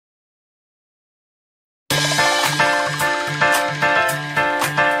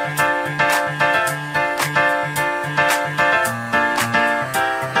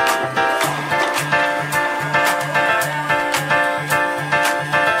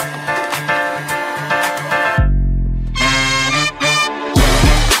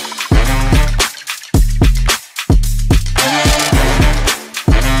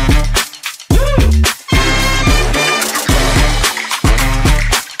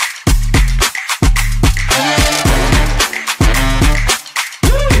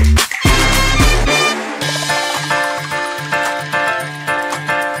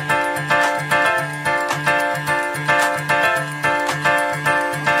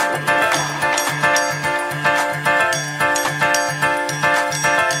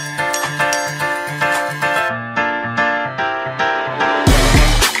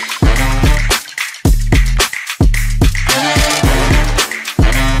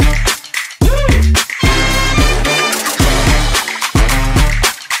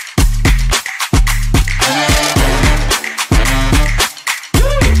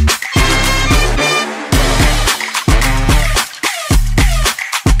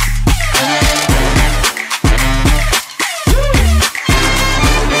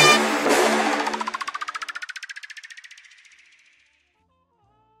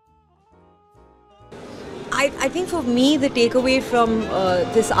of me, the takeaway from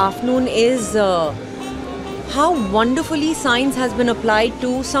this afternoon is how wonderfully science has been applied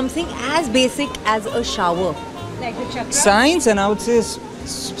to something as basic as a shower. Like the chakra. Science and I would say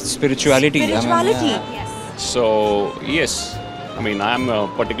spirituality. Spirituality. Yes. So yes, I mean I'm a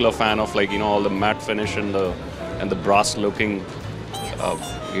particular fan of like all the matte finish and the brass looking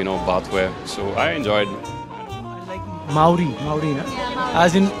bathware. So I enjoyed. Maori, na?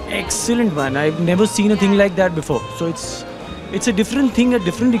 As in excellent man. I've never seen a thing like that before. So it's a different thing, a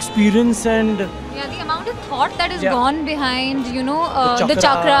different experience, and Yeah, the amount of thought that is gone behind, the chakra,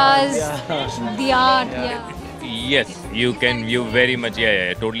 chakras, the art. Yeah. Yes, you can view very much.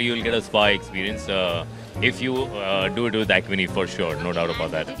 Yeah, totally. You'll get a spa experience if you do it with Acvini for sure. No doubt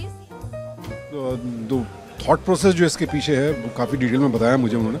about that. The thought process जो इसके पीछे है वो काफ़ी detail में बताया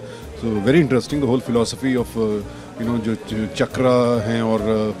मुझे उन्होंने. So very interesting, the whole philosophy of जो चक्रा हैं और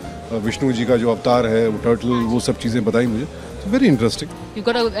विष्णु जी का जो अवतार है वो टर्टल, वो सब चीज़ें बताई मुझे. So very interesting.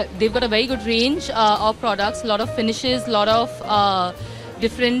 They've got a very good range of products, a lot of finishes, a lot of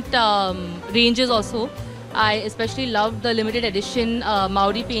different ranges also. I especially loved the limited edition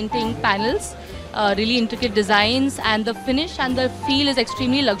Maori painting panels, really intricate designs, and the finish and the feel is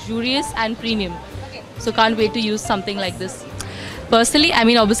extremely luxurious and premium. So can't wait to use something like this. Personally, I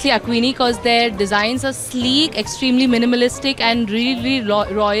mean obviously Acvini, because their designs are sleek, extremely minimalistic, and really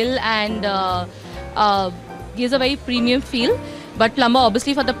royal, and gives a very premium feel. But Plumber,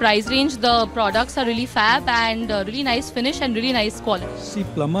 obviously for the price range, the products are really fab and really nice finish and really nice quality. see,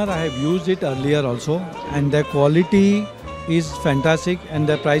 Plumber, I have used it earlier also, and the quality is fantastic, and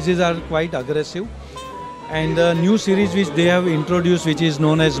the prices are quite aggressive. And the new series which they have introduced, which is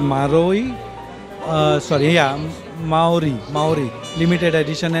known as Maori limited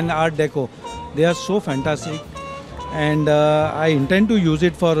edition and Art Deco, they are so fantastic, and I intend to use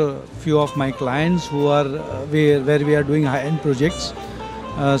it for a few of my clients who are where we are doing high-end projects.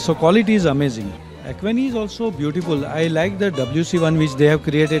 So quality is amazing. Acvini is also beautiful. I like the WC one which they have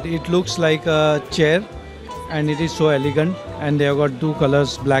created. It looks like a chair, and it is so elegant, and they have got two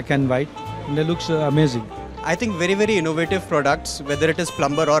colors, black and white, and it looks amazing. I think very, very innovative products, whether it is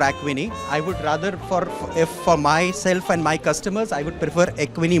Plumber or Acvini. I would rather, for myself and my customers, I would prefer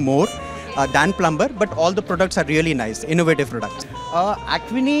Acvini more than Plumber, but all the products are really nice, innovative products.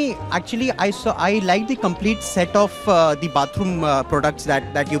 Acvini, actually, I like the complete set of the bathroom products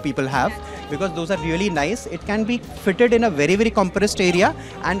that you people have, because those are really nice. It can be fitted in a very, very compressed area,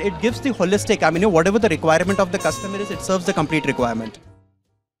 and it gives the holistic, whatever the requirement of the customer is, it serves the complete requirement.